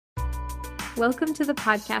Welcome to the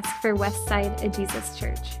podcast for Westside of Jesus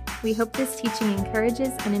Church. We hope this teaching encourages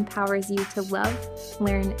and empowers you to love,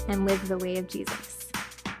 learn, and live the way of Jesus.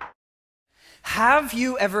 Have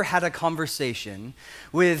you ever had a conversation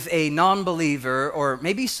with a non-believer or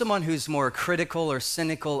maybe someone who's more critical or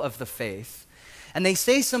cynical of the faith, and they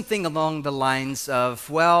say something along the lines of,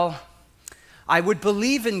 well, I would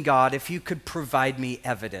believe in God if you could provide me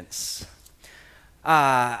evidence.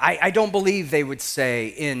 I don't believe they would say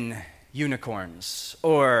in unicorns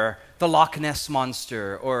or the Loch Ness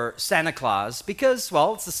Monster or Santa Claus because,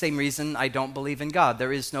 well, it's the same reason I don't believe in God.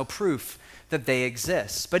 There is no proof that they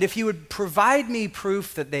exist. But if you would provide me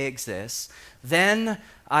proof that they exist, then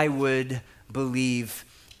I would believe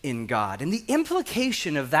in God. And the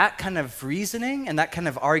implication of that kind of reasoning and that kind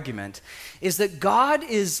of argument is that God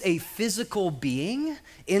is a physical being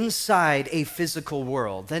inside a physical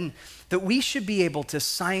world, and that we should be able to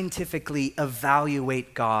scientifically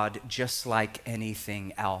evaluate God just like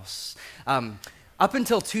anything else. Up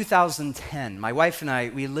until 2010, my wife and I,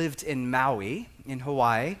 we lived in Maui, in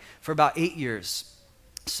Hawaii, for about 8 years,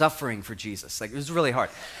 suffering for Jesus. Like, it was really hard.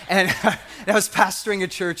 And I was pastoring a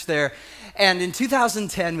church there. And in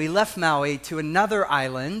 2010, we left Maui to another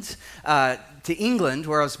island, to England,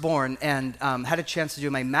 where I was born, and had a chance to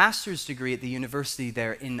do my master's degree at the university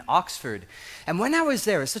there in Oxford. And when I was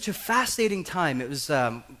there, it was such a fascinating time. It was,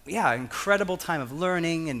 an incredible time of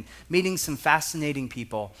learning and meeting some fascinating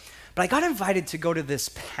people. But I got invited to go to this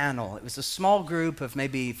panel. It was a small group of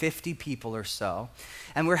maybe 50 people or so.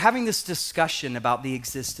 And we're having this discussion about the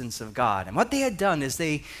existence of God. And what they had done is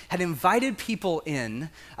they had invited people in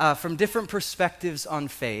from different perspectives on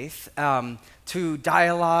faith to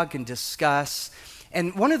dialogue and discuss.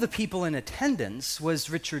 And one of the people in attendance was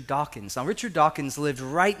Richard Dawkins. Now, Richard Dawkins lived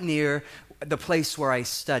right near the place where I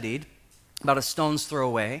studied, about a stone's throw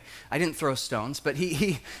away. I didn't throw stones, but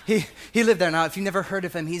he lived there. Now, if you've never heard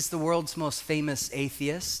of him, he's the world's most famous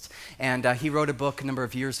atheist, and he wrote a book a number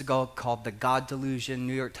of years ago called The God Delusion,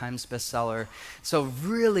 New York Times bestseller. So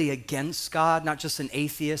really against God, not just an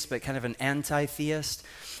atheist, but kind of an anti-theist.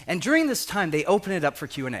 And during this time, they open it up for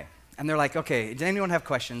Q&A. And they're like, okay, did anyone have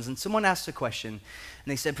questions? And someone asked a question,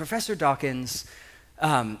 and they said, Professor Dawkins,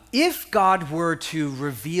 if God were to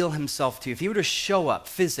reveal himself to you, if he were to show up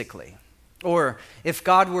physically, or if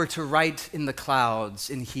God were to write in the clouds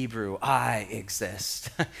in Hebrew, I exist.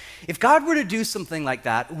 If God were to do something like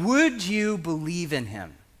that, would you believe in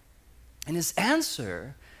him? And his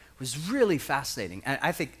answer was really fascinating, and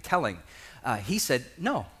I think telling. He said,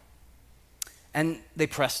 no. And they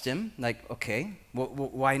pressed him, like, okay,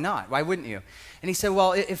 why not? Why wouldn't you? And he said,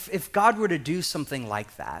 well, if God were to do something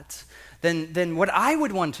like that, then what I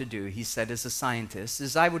would want to do, he said, as a scientist,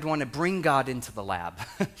 is I would want to bring God into the lab.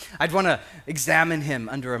 I'd want to examine him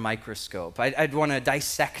under a microscope. I'd want to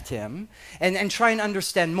dissect him and try and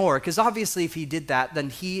understand more, because obviously if he did that,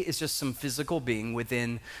 then he is just some physical being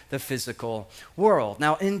within the physical world.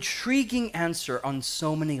 Now, an intriguing answer on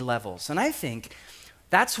so many levels, and I think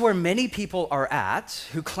that's where many people are at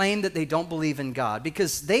who claim that they don't believe in God,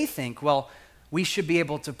 because they think, well, we should be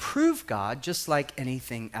able to prove God just like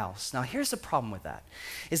anything else. Now, here's the problem with that,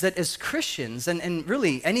 is that as Christians, and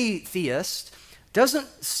really any theist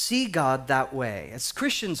doesn't see God that way. As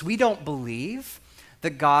Christians, we don't believe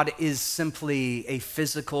that God is simply a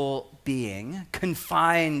physical being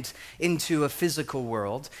confined into a physical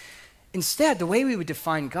world. Instead, the way we would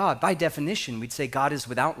define God, by definition, we'd say God is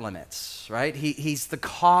without limits, right? He's the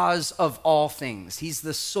cause of all things. He's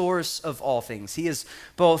the source of all things. He is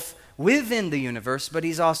both within the universe, but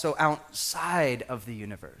he's also outside of the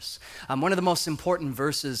universe. One of the most important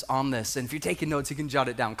verses on this, and if you're taking notes, you can jot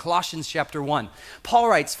it down, Colossians chapter 1. Paul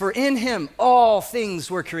writes, for in him all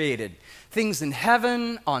things were created, things in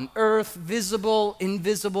heaven, on earth, visible,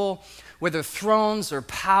 invisible, whether thrones or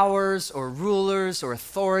powers or rulers or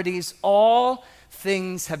authorities, all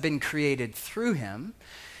things have been created through him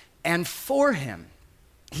and for him.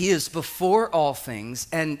 He is before all things,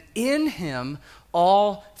 and in him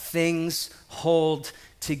all things hold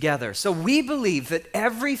together. So we believe that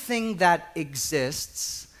everything that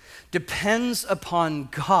exists depends upon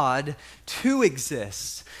God to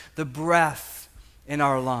exist. The breath in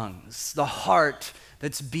our lungs, the heart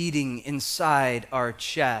that's beating inside our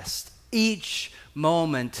chest. Each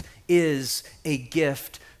moment is a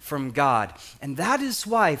gift from God. And that is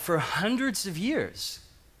why for hundreds of years,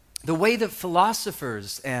 the way that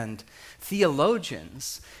philosophers and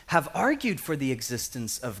theologians have argued for the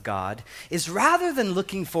existence of God is, rather than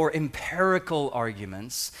looking for empirical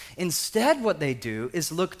arguments, instead what they do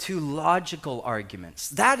is look to logical arguments.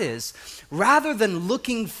 That is, rather than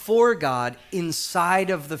looking for God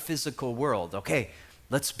inside of the physical world, okay,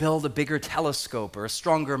 let's build a bigger telescope or a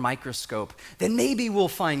stronger microscope, then maybe we'll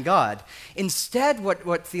find God. Instead,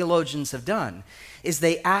 what theologians have done is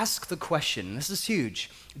they ask the question, this is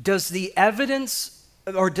huge, does the evidence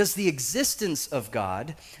or does the existence of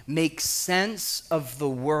God make sense of the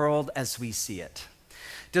world as we see it?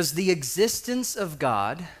 Does the existence of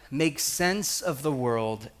God make sense of the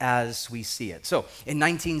world as we see it? So in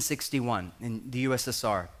 1961, in the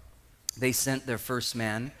USSR, they sent their first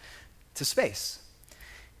man to space.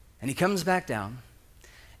 And he comes back down,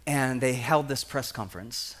 and they held this press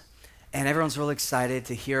conference, and everyone's really excited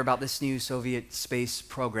to hear about this new Soviet space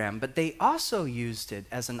program, but they also used it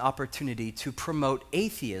as an opportunity to promote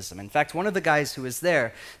atheism. In fact, one of the guys who was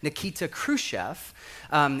there, Nikita Khrushchev,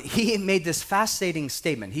 he made this fascinating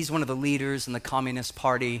statement. He's one of the leaders in the Communist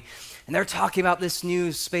Party, and they're talking about this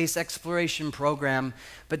new space exploration program,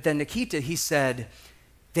 but then Nikita, he said,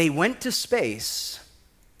 they went to space,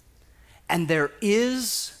 and there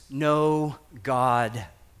is no God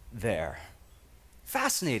there.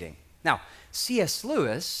 Fascinating. Now, C.S.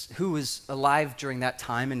 Lewis, who was alive during that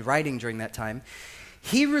time and writing during that time,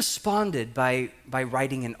 he responded by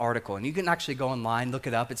writing an article. And you can actually go online, look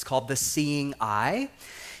it up. It's called The Seeing Eye.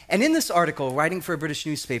 And in this article, writing for a British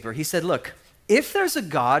newspaper, he said, look, if there's a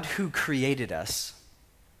God who created us,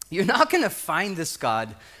 you're not going to find this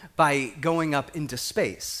God by going up into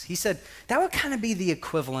space. He said that would kind of be the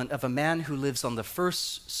equivalent of a man who lives on the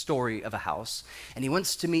first story of a house, and he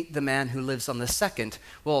wants to meet the man who lives on the second.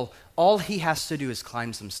 Well, all he has to do is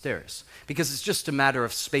climb some stairs, because it's just a matter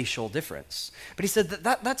of spatial difference. But he said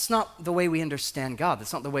that's not the way we understand God.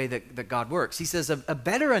 That's not the way that God works. He says a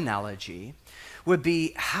better analogy would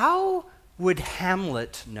be, how would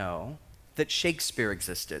Hamlet know that Shakespeare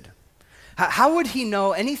existed? How would he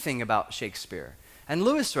know anything about Shakespeare? And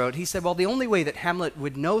Lewis wrote, he said, well, the only way that Hamlet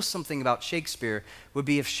would know something about Shakespeare would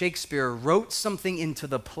be if Shakespeare wrote something into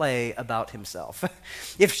the play about himself.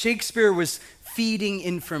 If Shakespeare was feeding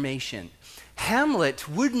information. Hamlet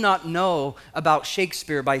would not know about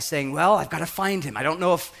Shakespeare by saying, well, I've got to find him. I don't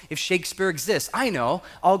know if Shakespeare exists. I know.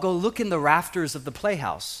 I'll go look in the rafters of the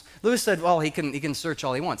playhouse. Lewis said, well, he can search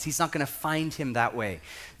all he wants. He's not going to find him that way.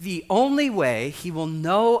 The only way he will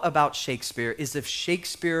know about Shakespeare is if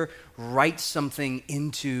Shakespeare writes something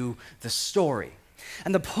into the story.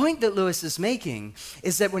 And the point that Lewis is making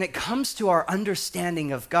is that when it comes to our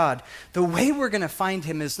understanding of God, the way we're going to find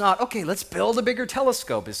him is not, okay, let's build a bigger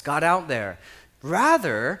telescope. Is God out there?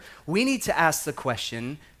 Rather, we need to ask the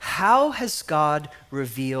question, how has God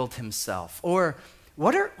revealed himself? Or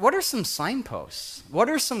what are some signposts? What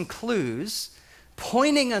are some clues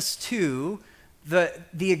pointing us to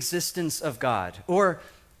the existence of God? Or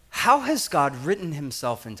how has God written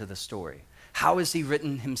himself into the story? How has he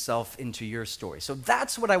written himself into your story? So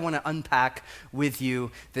that's what I want to unpack with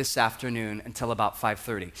you this afternoon until about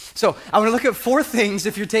 5:30. So I want to look at 4 things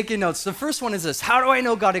if you're taking notes. The first one is this: how do I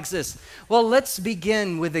know God exists? Well, let's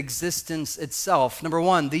begin with existence itself. Number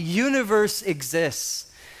 1, the universe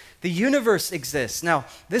exists. The universe exists. Now,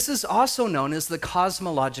 this is also known as the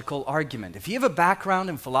cosmological argument. If you have a background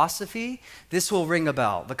in philosophy, this will ring a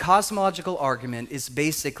bell. The cosmological argument is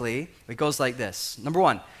basically, it goes like this. Number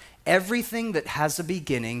 1, everything that has a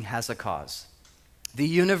beginning has a cause. The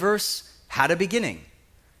universe had a beginning.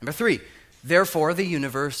 Number 3, therefore the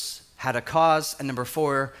universe had a cause. And number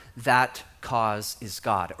 4, that cause is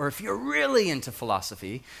God. Or if you're really into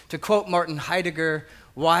philosophy, to quote Martin Heidegger,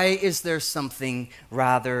 why is there something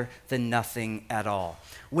rather than nothing at all?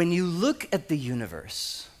 When you look at the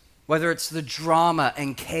universe, whether it's the drama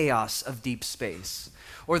and chaos of deep space,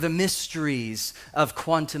 or the mysteries of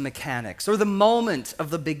quantum mechanics, or the moment of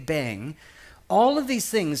the Big Bang, all of these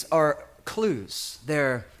things are clues.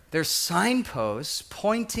 They're signposts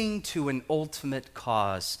pointing to an ultimate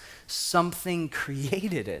cause. Something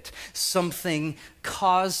created it. Something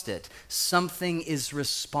caused it. Something is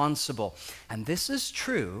responsible. And this is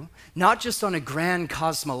true not just on a grand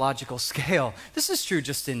cosmological scale. This is true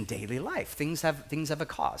just in daily life. Things have a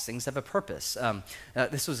cause. Things have a purpose.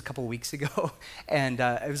 This was a couple weeks ago, and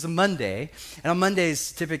it was a Monday. And on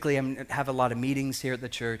Mondays, typically, I have a lot of meetings here at the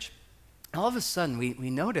church. All of a sudden, we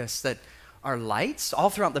noticed that our lights all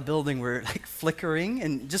throughout the building were like flickering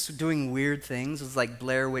and just doing weird things. It was like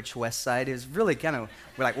Blair Witch West Side. It was really we're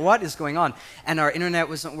like, what is going on? And our internet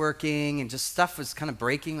wasn't working and just stuff was kind of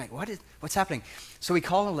breaking. Like, what's happening? So we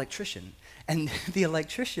call an electrician. And the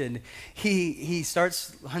electrician, he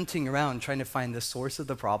starts hunting around trying to find the source of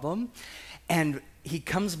the problem. And he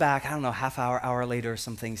comes back, I don't know, half hour later or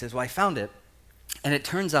something. He says, well, I found it. And it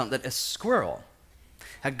turns out that a squirrel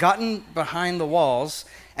had gotten behind the walls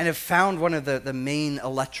and had found one of the main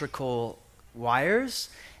electrical wires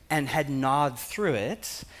and had gnawed through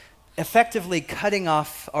it, effectively cutting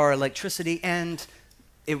off our electricity, and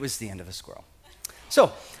it was the end of a squirrel.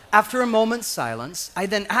 So, after a moment's silence, I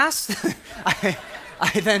then asked,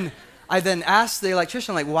 I then asked the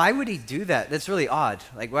electrician, like, why would he do that? That's really odd.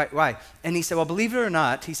 Like, why? And he said, well, believe it or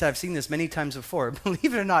not, he said, I've seen this many times before,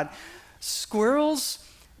 believe it or not, squirrels,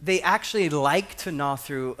 they actually like to gnaw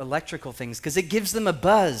through electrical things because it gives them a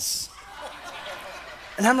buzz.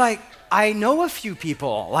 And I'm like, I know a few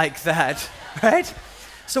people like that, right?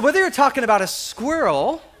 So whether you're talking about a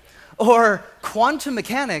squirrel or quantum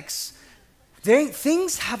mechanics,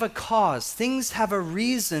 things have a cause. Things have a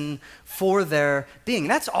reason for their being.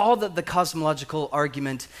 That's all that the cosmological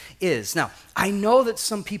argument is. Now, I know that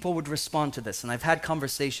some people would respond to this, and I've had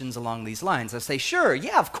conversations along these lines. I say, sure,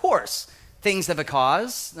 yeah, of course, things have a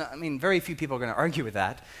cause. I mean, very few people are going to argue with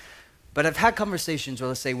that. But I've had conversations where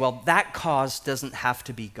they say, well, that cause doesn't have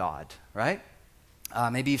to be God, right?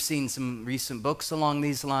 Maybe you've seen some recent books along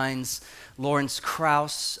these lines. Lawrence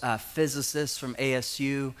Krauss, a physicist from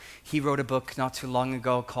ASU, he wrote a book not too long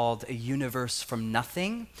ago called A Universe from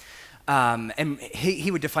Nothing. And he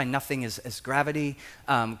would define nothing as gravity.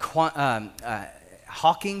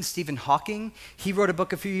 Stephen Hawking, he wrote a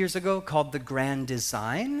book a few years ago called The Grand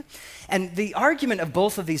Design. And the argument of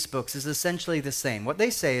both of these books is essentially the same. What they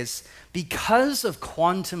say is, because of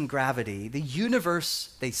quantum gravity, the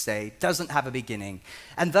universe, they say, doesn't have a beginning.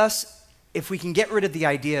 And thus, if we can get rid of the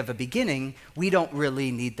idea of a beginning, we don't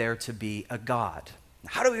really need there to be a God.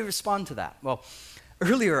 How do we respond to that? Well,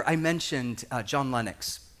 earlier I mentioned John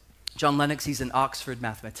Lennox. John Lennox, he's an Oxford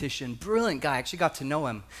mathematician, brilliant guy. I actually got to know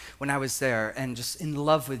him when I was there, and just in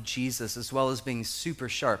love with Jesus as well as being super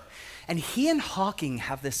sharp. And he and Hawking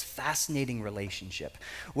have this fascinating relationship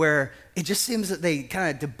where it just seems that they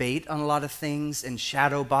kind of debate on a lot of things and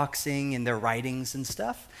shadow boxing in their writings and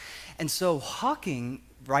stuff. And so Hawking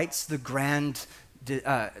writes the grand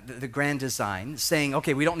design, saying,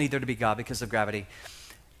 okay, we don't need there to be God because of gravity.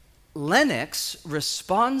 Lennox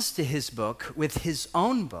responds to his book with his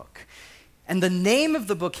own book. And the name of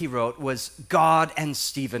the book he wrote was God and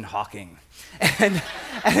Stephen Hawking. And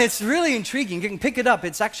it's really intriguing. You can pick it up.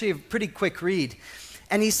 It's actually a pretty quick read.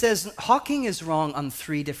 And he says Hawking is wrong on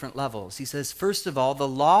 3 different levels. He says, first of all, the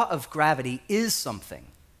law of gravity is something.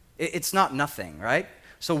 It's not nothing, right?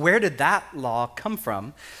 So where did that law come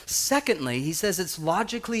from? Secondly, he says it's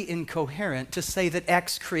logically incoherent to say that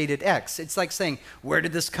X created X. It's like saying, where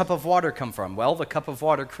did this cup of water come from? Well, the cup of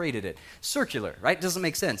water created it. Circular, right? Doesn't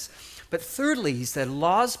make sense. But thirdly, he said,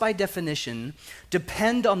 laws by definition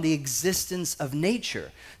depend on the existence of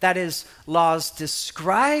nature. That is, laws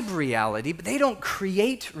describe reality, but they don't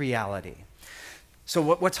create reality. So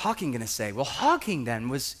what's Hawking going to say? Well, Hawking then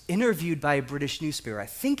was interviewed by a British newspaper. I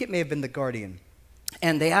think it may have been The Guardian.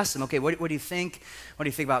 And they asked him, okay, what do you think? What do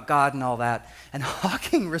you think about God and all that? And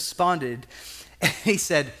Hawking responded, and he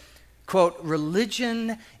said, quote,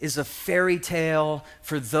 religion is a fairy tale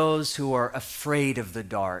for those who are afraid of the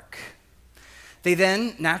dark. They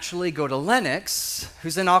then naturally go to Lennox,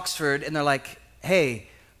 who's in Oxford, and they're like, hey,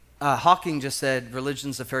 Hawking just said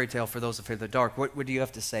religion's a fairy tale for those afraid of the dark. What do you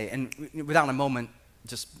have to say? And without a moment,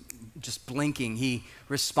 just blinking, he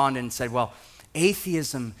responded and said, well,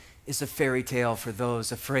 atheism is a fairy tale for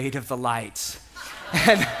those afraid of the light.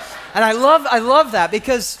 and I love that,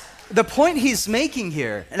 because the point he's making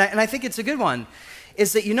here, and I think it's a good one,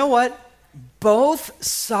 is that, you know what? Both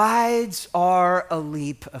sides are a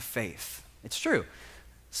leap of faith. It's true.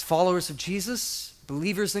 As followers of Jesus,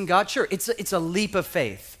 believers in God, sure, it's a leap of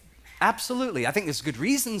faith. Absolutely. I think there's good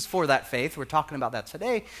reasons for that faith. We're talking about that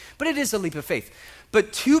today, but it is a leap of faith.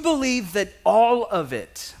 But to believe that all of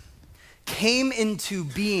it came into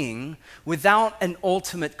being without an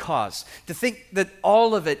ultimate cause, to think that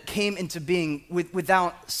all of it came into being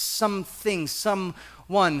without something,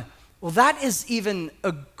 someone, well, that is even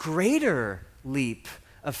a greater leap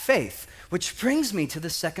of faith, which brings me to the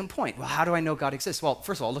second point. Well, how do I know God exists? Well,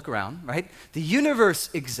 first of all, look around, right? The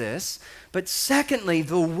universe exists, but secondly,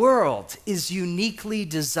 the world is uniquely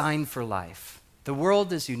designed for life. The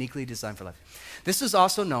world is uniquely designed for life. This is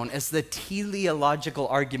also known as the teleological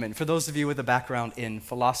argument, for those of you with a background in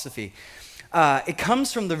philosophy. It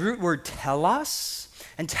comes from the root word telos,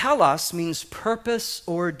 and telos means purpose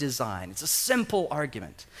or design. It's a simple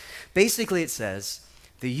argument. Basically, it says,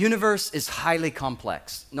 the universe is highly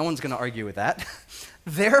complex. No one's going to argue with that.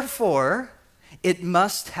 Therefore, it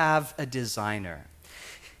must have a designer.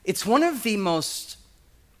 It's one of the most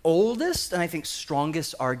oldest and I think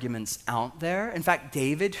strongest arguments out there. In fact,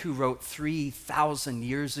 David, who wrote 3,000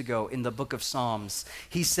 years ago in the book of Psalms,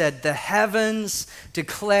 he said, "The heavens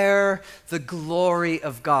declare the glory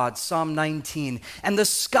of God," Psalm 19, "and the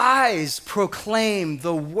skies proclaim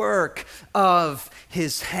the work of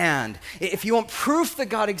his hand." If you want proof that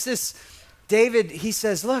God exists, David, he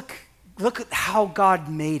says, look at how God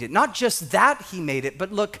made it. Not just that he made it,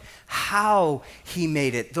 but look how he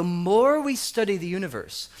made it. The more we study the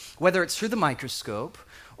universe, whether it's through the microscope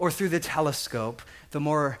or through the telescope, the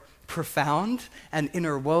more profound and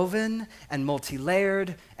interwoven and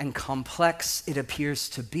multi-layered and complex it appears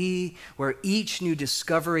to be, where each new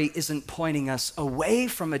discovery isn't pointing us away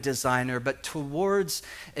from a designer, but towards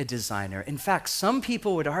a designer. In fact, some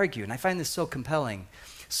people would argue, and I find this so compelling,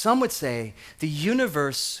 some would say the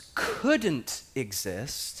universe couldn't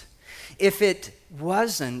exist if it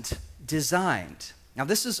wasn't designed. Now,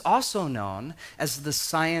 this is also known as the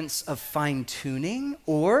science of fine-tuning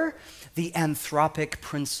or the anthropic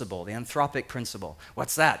principle. The anthropic principle.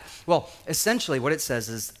 What's that? Well, essentially what it says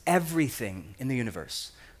is everything in the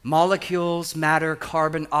universe, molecules, matter,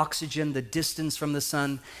 carbon, oxygen, the distance from the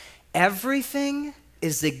sun, everything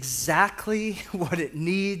is exactly what it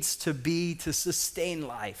needs to be to sustain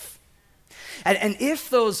life. And if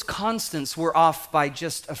those constants were off by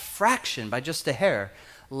just a fraction, by just a hair,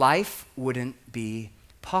 life wouldn't be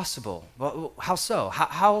possible. Well, how so?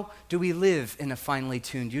 How do we live in a finely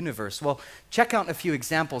tuned universe? Well, check out a few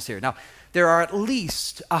examples here. Now, there are at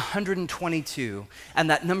least 122, and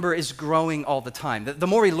that number is growing all the time. The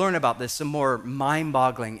more we learn about this, the more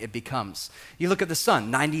mind-boggling it becomes. You look at the sun,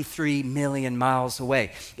 93 million miles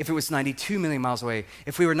away. If it was 92 million miles away,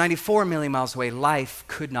 if we were 94 million miles away, life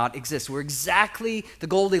could not exist. We're exactly the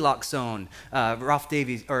Goldilocks zone,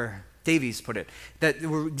 Davies put it, that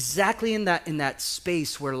we're exactly in that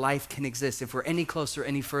space where life can exist. If we're any closer,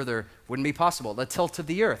 any further, wouldn't be possible. The tilt of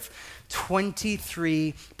the earth,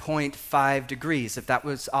 23.5 degrees. If that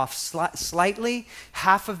was off slightly,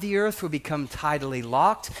 half of the earth would become tidally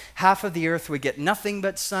locked, half of the earth would get nothing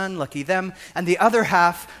but sun, lucky them, and the other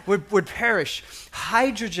half would perish.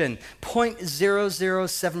 Hydrogen,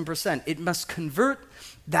 0.007%. It must convert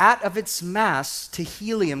that of its mass to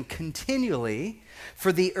helium continually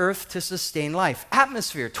for the earth to sustain life.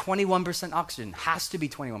 Atmosphere, 21% oxygen, has to be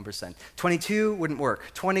 21%. 22 wouldn't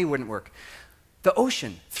work, 20 wouldn't work. The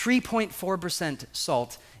ocean, 3.4%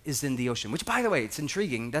 salt is in the ocean, which, by the way, it's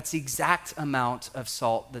intriguing. That's the exact amount of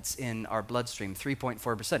salt that's in our bloodstream,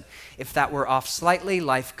 3.4%. If that were off slightly,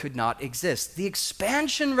 life could not exist. The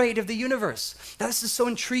expansion rate of the universe, this is so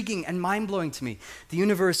intriguing and mind-blowing to me. The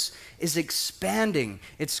universe is expanding.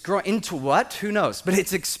 It's growing into what? Who knows? But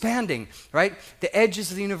it's expanding, right? The edges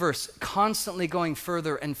of the universe constantly going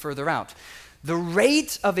further and further out. The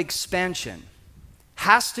rate of expansion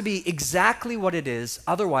has to be exactly what it is,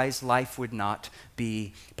 otherwise life would not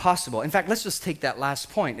be possible. In fact, let's just take that last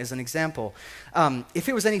point as an example. If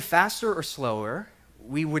it was any faster or slower,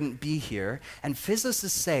 we wouldn't be here. And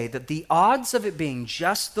physicists say that the odds of it being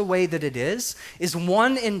just the way that it is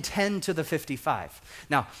 1 in 10 to the 55.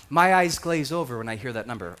 Now, my eyes glaze over when I hear that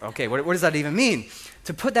number. Okay, what does that even mean?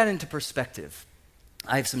 To put that into perspective,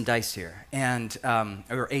 I have some dice here,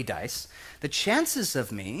 or a dice. The chances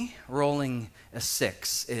of me rolling a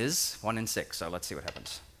 6 is 1 in 6, so let's see what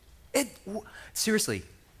happens. Seriously,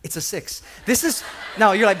 it's a 6.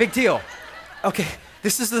 Now you're like, big deal. Okay,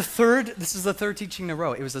 this is the third teaching in a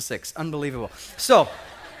row. It was a 6, unbelievable. So,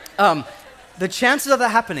 the chances of that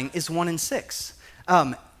happening is 1 in 6.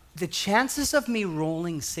 The chances of me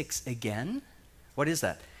rolling 6 again, what is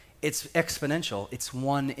that? It's exponential, it's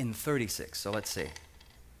 1 in 36, so let's see.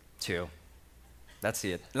 2. That's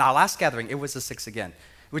it. Now, last gathering, it was a 6 again,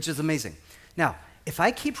 which is amazing. Now, if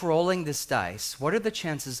I keep rolling this dice, what are the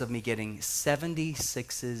chances of me getting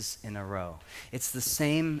 76s in a row? It's the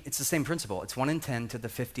same principle. It's 1 in 10 to the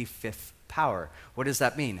 55th power. What does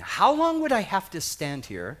that mean? How long would I have to stand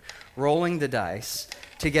here rolling the dice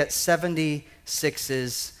to get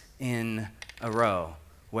 76s in a row?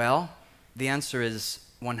 Well, the answer is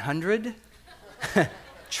 100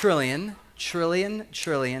 trillion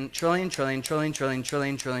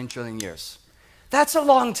years. That's a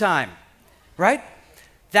long time, right?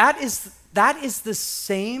 That is that is the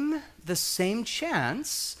same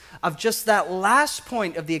chance of just that last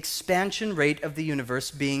point of the expansion rate of the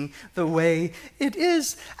universe being the way it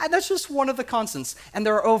is. And that's just one of the constants. And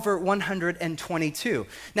there are over 122.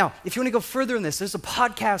 Now, if you want to go further in this, there's a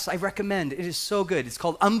podcast I recommend. It is so good. It's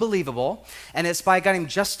called Unbelievable. And it's by a guy named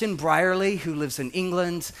Justin Brierley, who lives in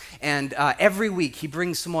England. And every week he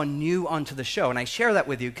brings someone new onto the show. And I share that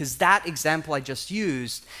with you because that example I just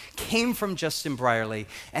used came from Justin Brierley.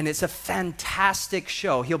 And it's a fantastic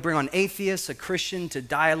show. He'll bring on atheists, a Christian, to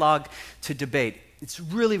dialogue, to debate. It's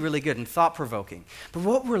really, really good and thought-provoking. But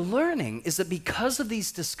what we're learning is that because of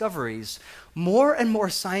these discoveries, more and more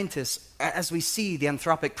scientists, as we see the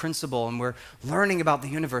anthropic principle and we're learning about the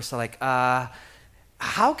universe, are like,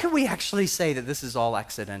 how can we actually say that this is all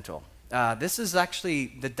accidental? This is actually,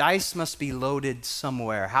 the dice must be loaded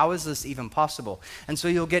somewhere. How is this even possible? And so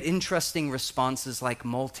you'll get interesting responses like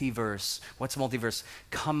multiverse. What's multiverse?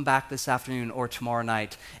 Come back this afternoon or tomorrow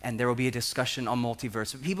night, and there will be a discussion on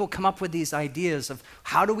multiverse. People come up with these ideas of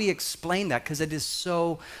how do we explain that, because it is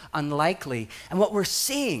so unlikely. And what we're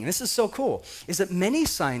seeing, this is so cool, is that many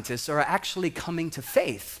scientists are actually coming to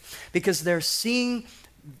faith because they're seeing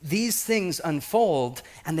these things unfold,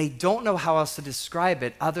 and they don't know how else to describe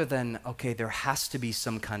it other than, okay, there has to be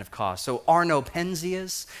some kind of cause. So Arno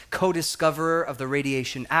Penzias, co-discoverer of the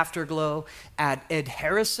radiation afterglow, Ed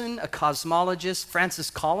Harrison, a cosmologist,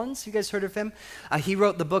 Francis Collins, you guys heard of him? He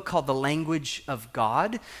wrote the book called The Language of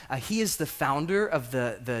God. He is the founder of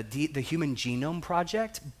the Human Genome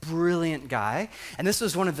Project. Brilliant guy. And this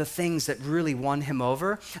was one of the things that really won him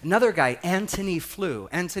over. Another guy, Antony Flew.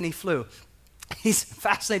 He's a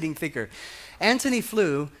fascinating thinker. Antony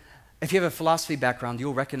Flew, if you have a philosophy background,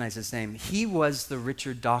 you'll recognize his name. He was the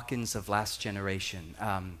Richard Dawkins of last generation.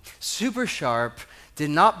 Super sharp, did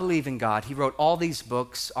not believe in God. He wrote all these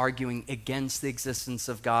books arguing against the existence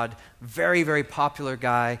of God. Very, very popular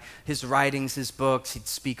guy. His writings, his books, he'd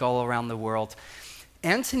speak all around the world.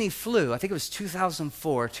 Antony Flew, I think it was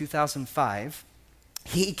 2004, 2005,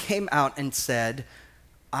 he came out and said,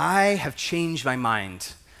 I have changed my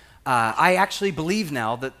mind. I actually believe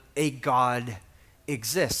now that a God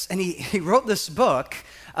exists. And he wrote this book,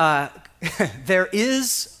 There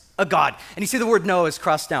Is a God. And you see the word no is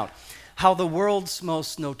crossed out. How the world's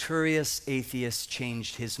most notorious atheist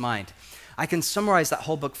changed his mind. I can summarize that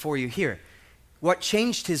whole book for you here. What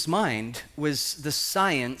changed his mind was the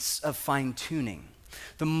science of fine-tuning.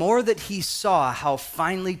 The more that he saw how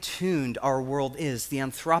finely tuned our world is, the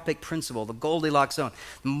anthropic principle, the Goldilocks zone,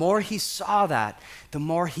 the more he saw that, the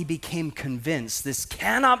more he became convinced this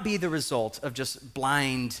cannot be the result of just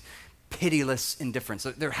blind, pitiless indifference.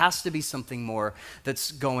 There has to be something more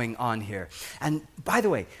that's going on here. And by the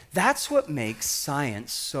way, that's what makes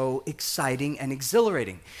science so exciting and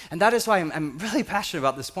exhilarating. And that is why I'm really passionate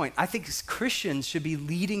about this point. I think Christians should be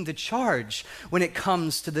leading the charge when it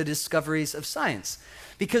comes to the discoveries of science.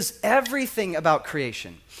 Because everything about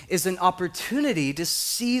creation is an opportunity to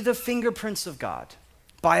see the fingerprints of God.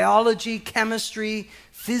 Biology, chemistry,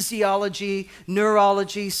 physiology,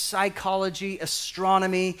 neurology, psychology,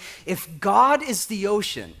 astronomy. If God is the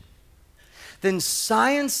ocean, then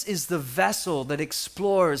science is the vessel that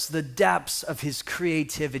explores the depths of his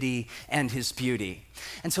creativity and his beauty.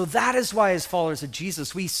 And so that is why, as followers of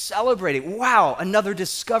Jesus, we celebrate it. Wow, another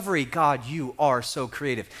discovery. God, you are so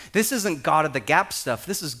creative. This isn't God of the gap stuff.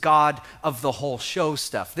 This is God of the whole show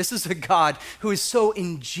stuff. This is a God who is so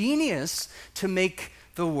ingenious to make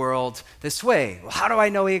the world this way. Well, how do I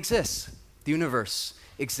know he exists? The universe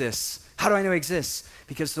exists. How do I know he exists?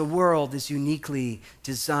 Because the world is uniquely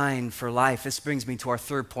designed for life. This brings me to our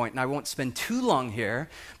third point, and I won't spend too long here,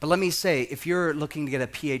 but let me say, if you're looking to get a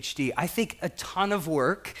PhD, I think a ton of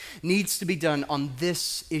work needs to be done on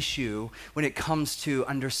this issue when it comes to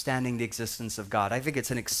understanding the existence of God. I think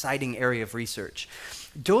it's an exciting area of research.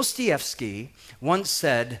 Dostoevsky once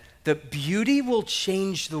said that beauty will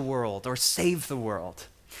change the world or save the world.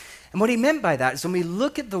 And what he meant by that is when we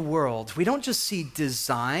look at the world, we don't just see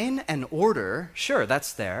design and order. Sure,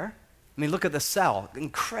 that's there. I mean, look at the cell,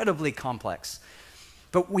 incredibly complex.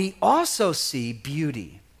 But we also see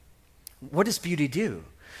beauty. What does beauty do?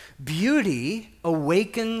 Beauty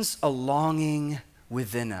awakens a longing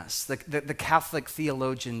within us. The Catholic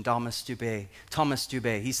theologian Thomas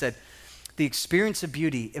Dubé, he said, the experience of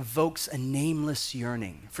beauty evokes a nameless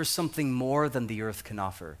yearning for something more than the earth can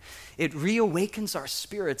offer. It reawakens our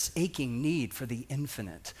spirit's aching need for the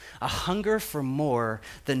infinite, a hunger for more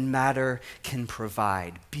than matter can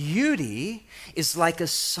provide. Beauty is like a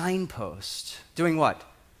signpost. Doing what?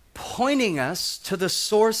 Pointing us to the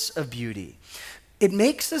source of beauty. It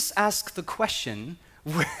makes us ask the question,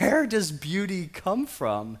 where does beauty come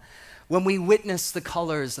from? when we witness the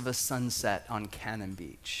colors of a sunset on Cannon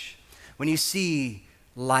Beach, when you see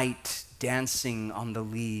light dancing on the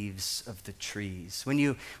leaves of the trees, when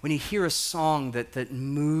you hear a song that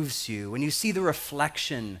moves you, when you see the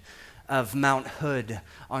reflection of Mount Hood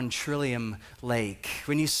on Trillium Lake,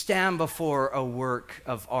 when you stand before a work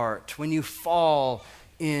of art, when you fall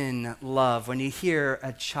in love, when you hear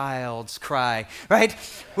a child's cry, right?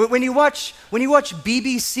 When you watch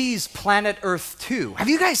BBC's Planet Earth 2. Have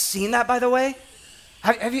you guys seen that, by the way?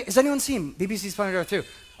 Has anyone seen BBC's Planet Earth 2?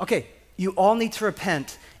 Okay, you all need to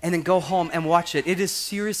repent and then go home and watch it. It is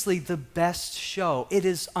seriously the best show. It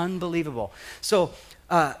is unbelievable. So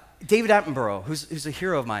David Attenborough, who's a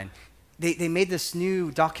hero of mine, they made this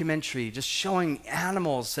new documentary just showing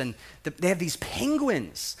animals, and they have these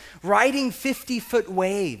penguins riding 50-foot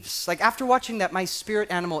waves. Like, after watching that, my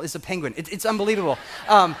spirit animal is a penguin. It's unbelievable.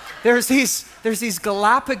 There's these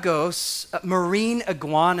Galapagos marine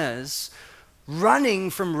iguanas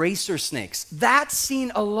running from racer snakes. That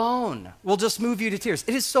scene alone will just move you to tears.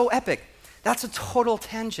 It is so epic. That's a total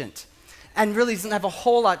tangent and really doesn't have a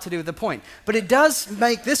whole lot to do with the point. But it does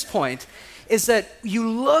make this point, is that you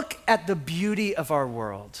look at the beauty of our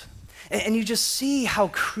world and you just see how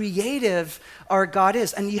creative our God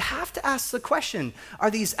is. And you have to ask the question,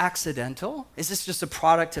 are these accidental? Is this just a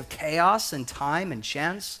product of chaos and time and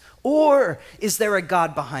chance? Or is there a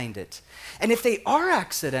God behind it? And if they are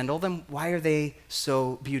accidental, then why are they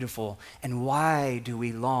so beautiful? And why do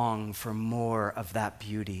we long for more of that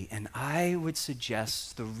beauty? And I would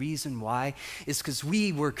suggest the reason why is because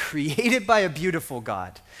we were created by a beautiful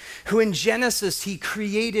God, who in Genesis, he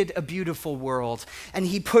created a beautiful world, and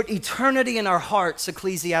he put eternity in our hearts,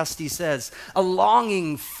 Ecclesiastes says, a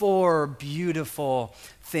longing for beautiful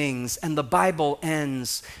things. And the Bible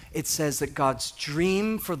ends, it says that God's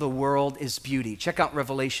dream for the world is beauty. Check out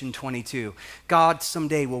Revelation 22. God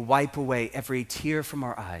someday will wipe away every tear from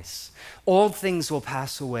our eyes. All things will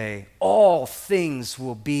pass away. All things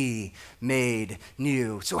will be made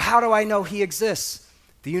new. So how do I know he exists?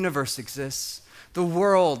 The universe exists. The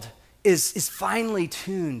world is finely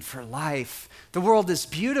tuned for life. The world is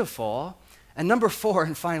beautiful. And number 4,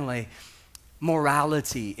 and finally,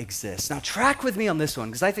 morality exists. Now, track with me on this one,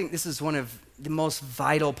 because I think this is one of the most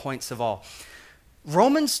vital points of all.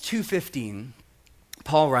 Romans 2:15,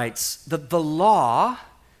 Paul writes that the law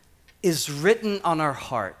is written on our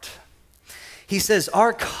heart. He says,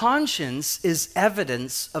 our conscience is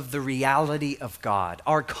evidence of the reality of God.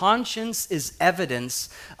 Our conscience is evidence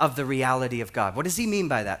of the reality of God. What does he mean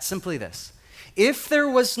by that? Simply this. If there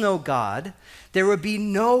was no God, there would be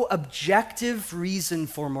no objective reason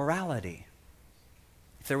for morality.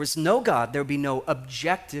 If there was no God, there would be no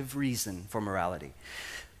objective reason for morality.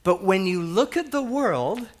 But when you look at the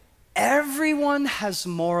world, everyone has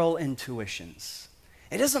moral intuitions.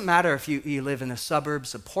 It doesn't matter if you live in the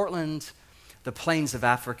suburbs of Portland, the plains of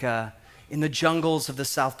Africa, in the jungles of the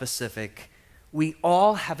South Pacific. We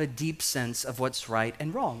all have a deep sense of what's right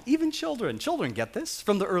and wrong. Even children. Children get this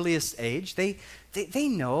from the earliest age. They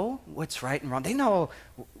know what's right and wrong. They know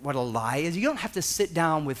what a lie is. You don't have to sit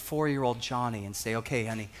down with 4-year-old Johnny and say, okay,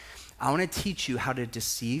 honey, I want to teach you how to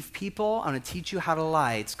deceive people. I want to teach you how to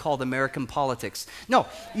lie. It's called American politics. No,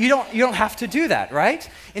 you don't have to do that, right?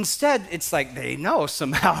 Instead, it's like they know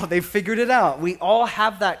somehow. They figured it out. We all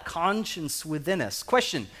have that conscience within us.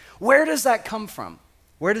 Question, where does that come from?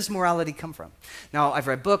 Where does morality come from? Now, I've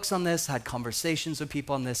read books on this, had conversations with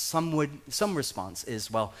people on this. Some response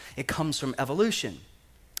is, well, it comes from evolution.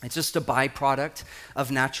 It's just a byproduct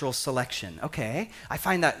of natural selection. Okay, I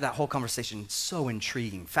find that whole conversation so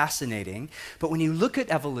intriguing, fascinating. But when you look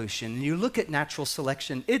at evolution, and you look at natural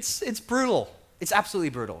selection, it's brutal. It's absolutely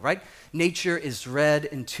brutal, right? Nature is red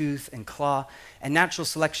in tooth and claw, and natural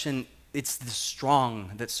selection, it's the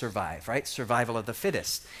strong that survive, right? Survival of the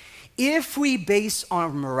fittest. If we base our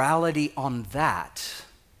morality on that,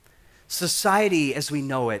 society as we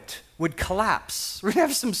know it would collapse. We're going to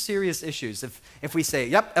have some serious issues if we say,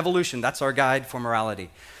 yep, evolution, that's our guide for morality.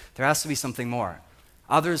 There has to be something more.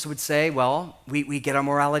 Others would say, well, we get our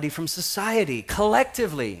morality from society.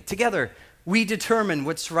 Collectively, together, we determine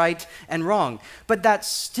what's right and wrong. But that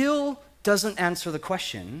still doesn't answer the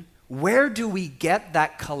question, where do we get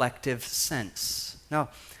that collective sense? Now,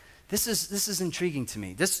 this is intriguing to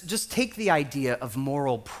me. Just take the idea of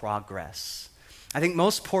moral progress. I think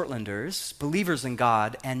most Portlanders, believers in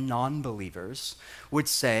God and non-believers, would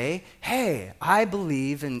say, hey, I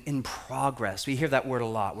believe in progress. We hear that word a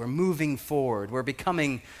lot. We're moving forward. We're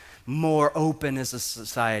becoming more open as a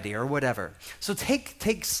society or whatever. So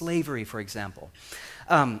take slavery, for example.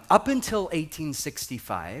 Up until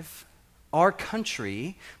 1865, our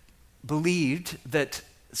country believed that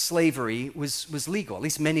slavery was legal. At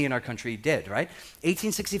least many in our country did, right?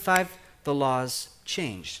 1865, the laws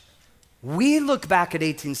changed. We look back at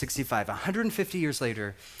 1865, 150 years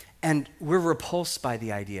later, and we're repulsed by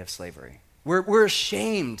the idea of slavery. We're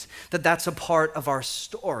ashamed that that's a part of our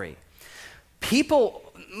story.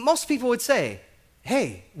 Most people would say,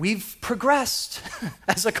 hey, we've progressed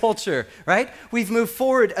as a culture, right? We've moved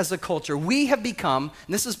forward as a culture. We have become,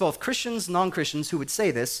 and this is both Christians, non-Christians who would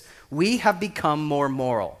say this, we have become more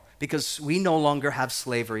moral because we no longer have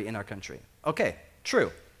slavery in our country. Okay,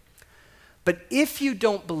 true. But if you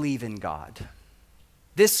don't believe in God,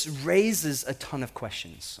 this raises a ton of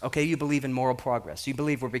questions. Okay, you believe in moral progress. You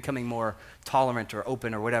believe we're becoming more tolerant or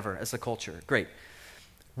open or whatever as a culture. Great.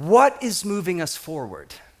 What is moving us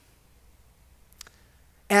forward?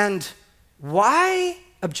 And why,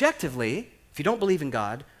 objectively, if you don't believe in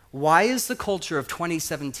God, why is the culture of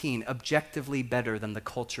 2017 objectively better than the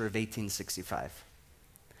culture of 1865?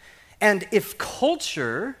 And if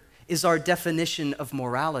culture is our definition of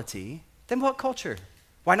morality, then what culture?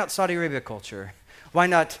 Why not Saudi Arabia culture? Why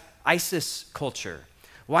not ISIS culture?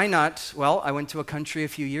 Why not, well, I went to a country a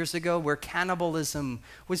few years ago where cannibalism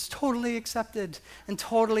was totally accepted and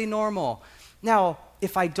totally normal. Now,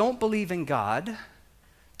 if I don't believe in God,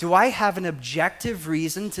 do I have an objective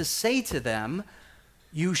reason to say to them,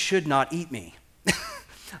 you should not eat me?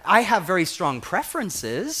 I have very strong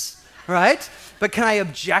preferences, right? But can I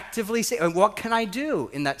objectively say, what can I do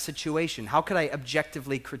in that situation? How could I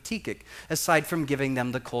objectively critique it, aside from giving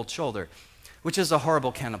them the cold shoulder? Which is a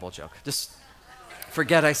horrible cannibal joke. Just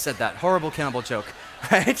forget I said that. Horrible cannibal joke,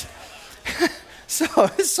 right? So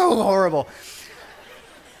horrible.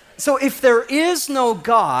 So if there is no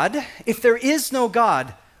God,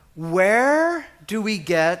 where do we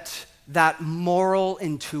get that moral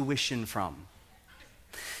intuition from?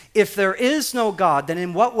 If there is no God, then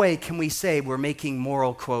in what way can we say we're making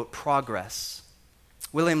moral, quote, progress?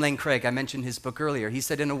 William Lane Craig, I mentioned his book earlier. He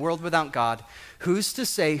said, in a world without God, who's to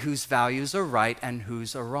say whose values are right and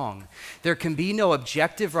whose are wrong? There can be no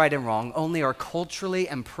objective right and wrong, only our culturally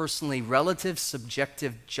and personally relative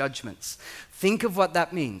subjective judgments. Think of what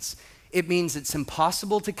that means. It means it's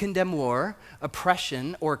impossible to condemn war,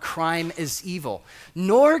 oppression, or crime as evil.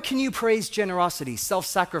 Nor can you praise generosity,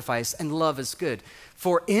 self-sacrifice, and love as good.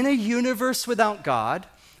 For in a universe without God,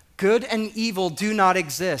 good and evil do not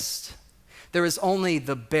exist. There is only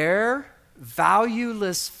the bare,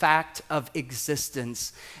 valueless fact of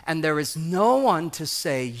existence, and there is no one to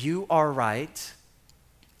say, you are right,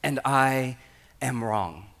 and I am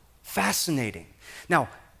wrong. Fascinating. Now,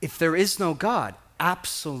 if there is no God,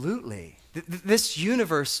 absolutely. This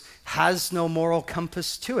universe has no moral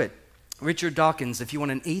compass to it. Richard Dawkins, if you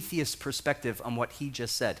want an atheist perspective on what he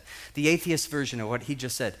just said, the atheist version of what he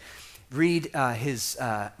just said, read his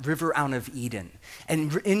River Out of Eden.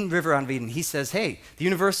 And in River Out of Eden, he says, hey, the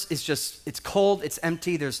universe is just, it's cold, it's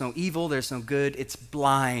empty, there's no evil, there's no good, it's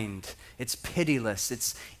blind, it's pitiless,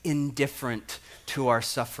 it's indifferent to our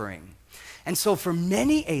suffering. And so for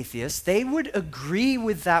many atheists, they would agree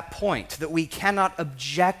with that point, that we cannot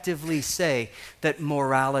objectively say that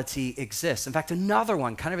morality exists. In fact, another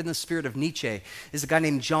one, kind of in the spirit of Nietzsche, is a guy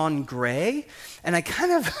named John Gray. And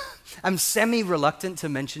I'm semi-reluctant to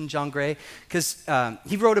mention John Gray because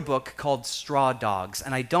he wrote a book called Straw Dogs,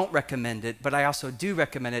 and I don't recommend it, but I also do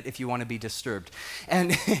recommend it if you want to be disturbed.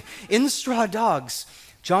 And in Straw Dogs,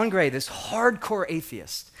 John Gray, this hardcore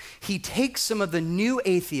atheist, he takes some of the new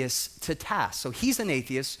atheists to task. So he's an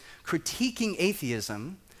atheist critiquing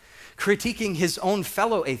atheism, critiquing his own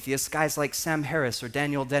fellow atheists, guys like Sam Harris or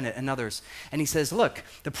Daniel Dennett and others. And he says, look,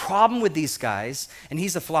 the problem with these guys, and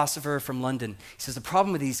he's a philosopher from London, he says the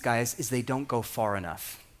problem with these guys is they don't go far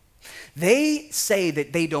enough. They say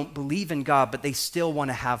that they don't believe in God, but they still want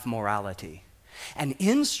to have morality. And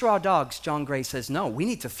in Straw Dogs, John Gray says, no, we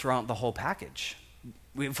need to throw out the whole package.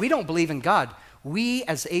 If we don't believe in God, we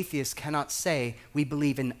as atheists cannot say we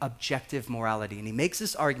believe in objective morality. And he makes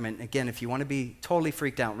this argument, again, if you want to be totally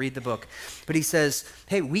freaked out, read the book. But he says,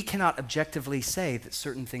 hey, we cannot objectively say that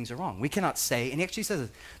certain things are wrong. We cannot say, and he actually says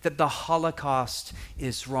that the Holocaust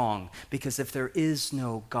is wrong because if there is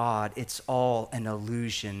no God, it's all an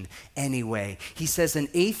illusion anyway. He says an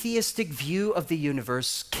atheistic view of the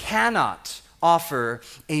universe cannot offer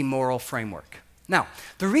a moral framework. Now,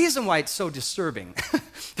 the reason why it's so disturbing,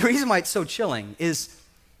 the reason why it's so chilling is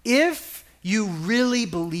if you really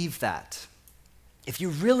believe that, if you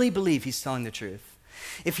really believe he's telling the truth,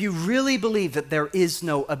 if you really believe that there is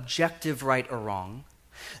no objective right or wrong,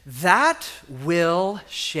 that will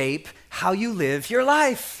shape how you live your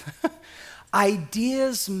life.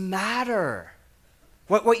 Ideas matter.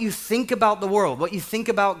 What you think about the world, what you think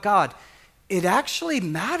about God, it actually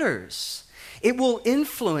matters. It will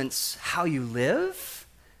influence how you live,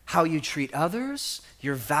 how you treat others,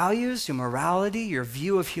 your values, your morality, your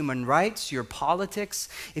view of human rights, your politics.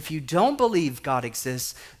 If you don't believe God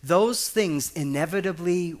exists, those things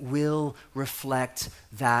inevitably will reflect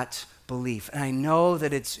that belief. And I know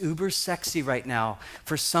that it's uber sexy right now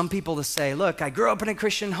for some people to say, look, I grew up in a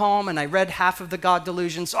Christian home and I read half of the God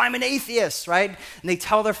Delusion, so I'm an atheist, right? And they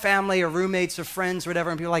tell their family or roommates or friends or whatever,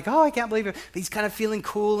 and people are like, oh, I can't believe it. But he's kind of feeling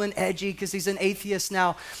cool and edgy because he's an atheist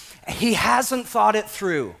now. He hasn't thought it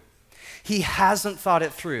through. He hasn't thought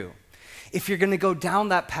it through. If you're going to go down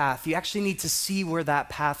that path, you actually need to see where that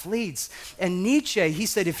path leads. And Nietzsche, he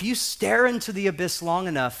said, if you stare into the abyss long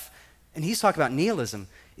enough, and he's talking about nihilism,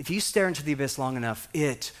 if you stare into the abyss long enough,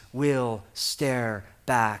 it will stare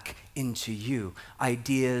back into you.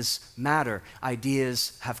 Ideas matter.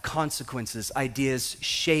 Ideas have consequences. Ideas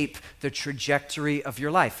shape the trajectory of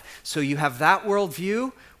your life. So you have that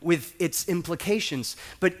worldview with its implications.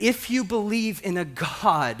 But if you believe in a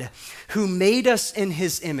God who made us in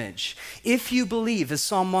his image, if you believe, as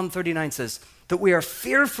Psalm 139 says, that we are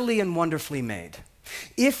fearfully and wonderfully made,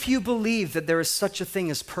 if you believe that there is such a thing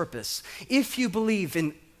as purpose, if you believe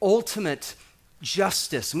in ultimate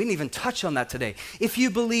justice, and we didn't even touch on that today, if you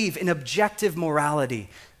believe in objective morality,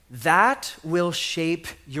 that will shape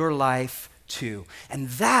your life too. And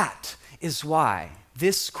that is why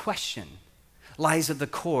this question lies at the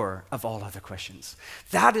core of all other questions.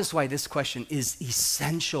 That is why this question is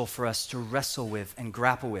essential for us to wrestle with and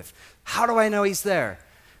grapple with. How do I know he's there?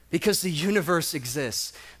 Because the universe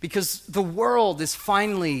exists, because the world is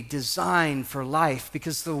finally designed for life,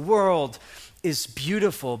 because the world is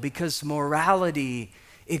beautiful, because morality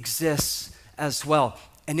exists as well.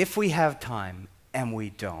 And if we have time, and we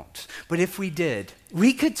don't, but if we did,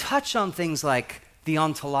 we could touch on things like the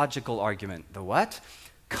ontological argument. The what?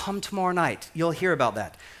 Come tomorrow night. You'll hear about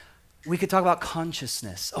that. We could talk about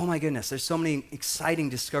consciousness. Oh my goodness, there's so many exciting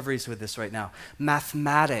discoveries with this right now.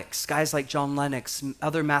 Mathematics, guys like John Lennox,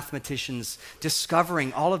 other mathematicians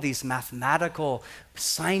discovering all of these mathematical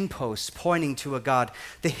signposts pointing to a God.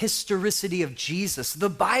 The historicity of Jesus, the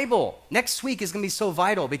Bible. Next week is going to be so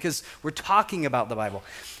vital because we're talking about the Bible.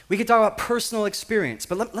 We could talk about personal experience,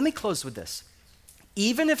 but let me close with this.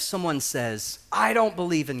 Even if someone says, I don't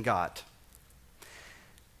believe in God,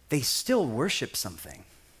 they still worship something.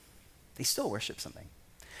 They still worship something.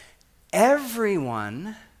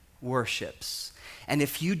 Everyone worships. And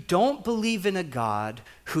if you don't believe in a God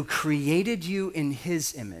who created you in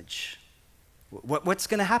his image, what's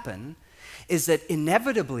going to happen is that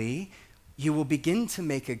inevitably you will begin to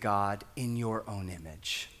make a God in your own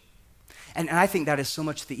image. And I think that is so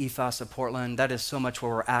much the ethos of Portland. That is so much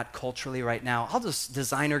where we're at culturally right now. I'll just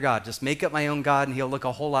design a God, just make up my own God, and he'll look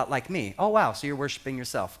a whole lot like me. Oh, wow, so you're worshiping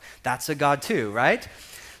yourself. That's a God too, right?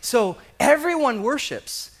 So everyone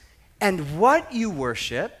worships, and what you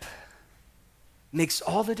worship makes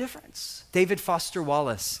all the difference. David Foster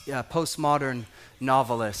Wallace, a postmodern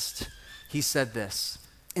novelist, he said this: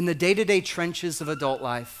 in the day-to-day trenches of adult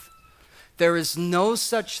life, there is no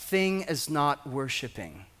such thing as not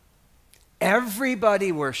worshiping.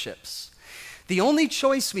 Everybody worships. The only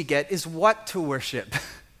choice we get is what to worship.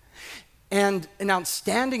 And an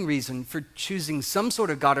outstanding reason for choosing some sort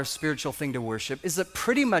of God or spiritual thing to worship is that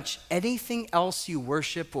pretty much anything else you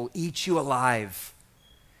worship will eat you alive.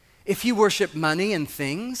 If you worship money and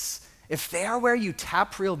things, if they are where you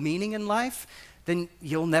tap real meaning in life, then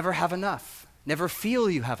you'll never have enough, never feel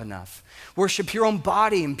you have enough. Worship your own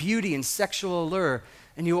body and beauty and sexual allure,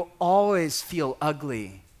 and you will always feel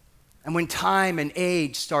ugly. And when time and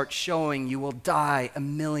age start showing, you will die a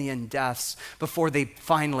million deaths before they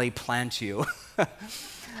finally plant you.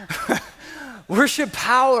 Worship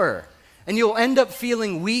power, and you'll end up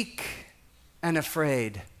feeling weak and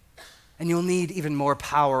afraid. And you'll need even more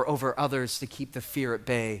power over others to keep the fear at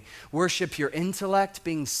bay. Worship your intellect,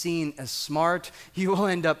 being seen as smart. You will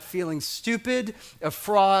end up feeling stupid, a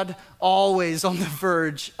fraud, always on the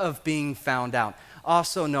verge of being found out.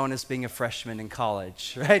 Also known as being a freshman in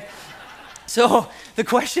college, right? So the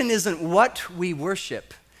question isn't what we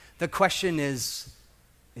worship. The question is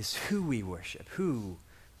who we worship. Who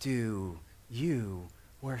do you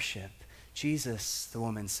worship? Jesus, the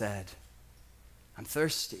woman said, I'm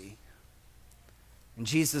thirsty. And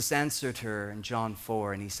Jesus answered her in John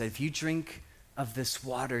 4, and he said, if you drink of this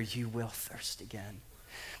water, you will thirst again.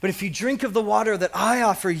 But if you drink of the water that I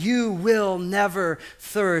offer, you will never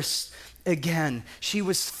thirst again. She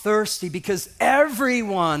was thirsty because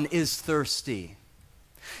everyone is thirsty.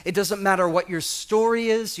 It doesn't matter what your story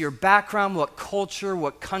is, your background, what culture,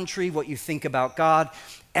 what country, what you think about God.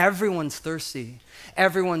 Everyone's thirsty.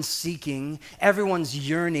 Everyone's seeking. Everyone's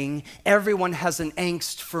yearning. Everyone has an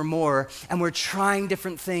angst for more. And we're trying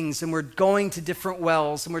different things, and we're going to different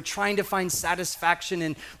wells, and we're trying to find satisfaction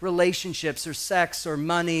in relationships or sex or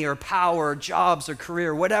money or power or jobs or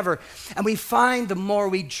career, whatever. And we find the more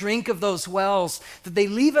we drink of those wells that they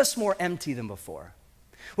leave us more empty than before.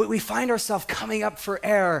 We find ourselves coming up for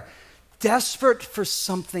air, desperate for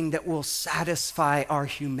something that will satisfy our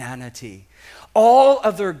humanity. All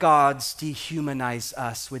other gods dehumanize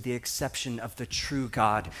us with the exception of the true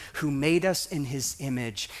God who made us in his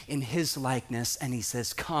image, in his likeness, and he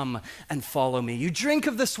says, come and follow me. You drink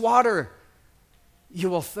of this water, you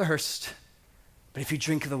will thirst. But if you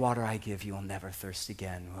drink of the water I give, you will never thirst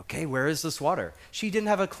again. Okay, where is this water? She didn't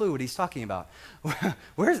have a clue what he's talking about.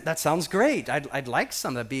 That sounds great. I'd like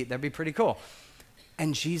some. That'd be pretty cool.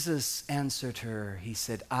 And Jesus answered her. He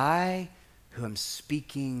said, I who am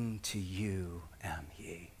speaking to you am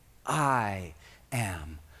he. I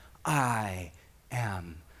am.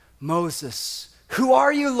 Moses, who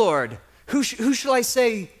are you, Lord? Who shall I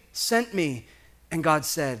say sent me? And God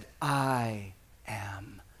said, I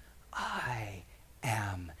am.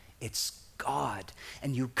 It's God.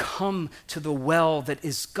 And you come to the well that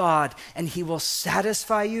is God, and he will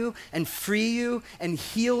satisfy you and free you and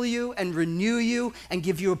heal you and renew you and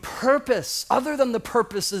give you a purpose other than the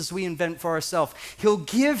purposes we invent for ourselves. He'll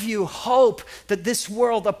give you hope that this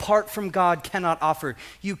world apart from God cannot offer.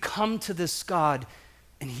 You come to this God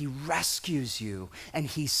and he rescues you and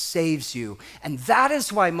he saves you. And that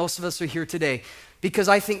is why most of us are here today, because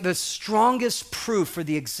I think the strongest proof for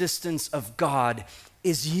the existence of God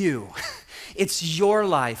is you. It's your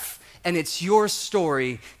life and it's your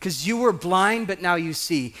story, because you were blind, but now you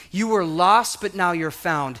see. You were lost, but now you're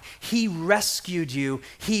found. He rescued you.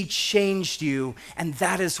 He changed you. And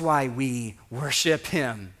that is why we worship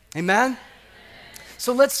him. Amen?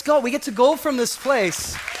 So let's go. We get to go from this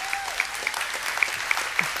place.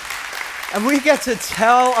 And we get to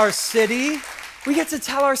tell our city,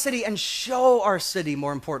 and show our city,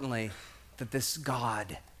 more importantly, that this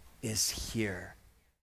God is here.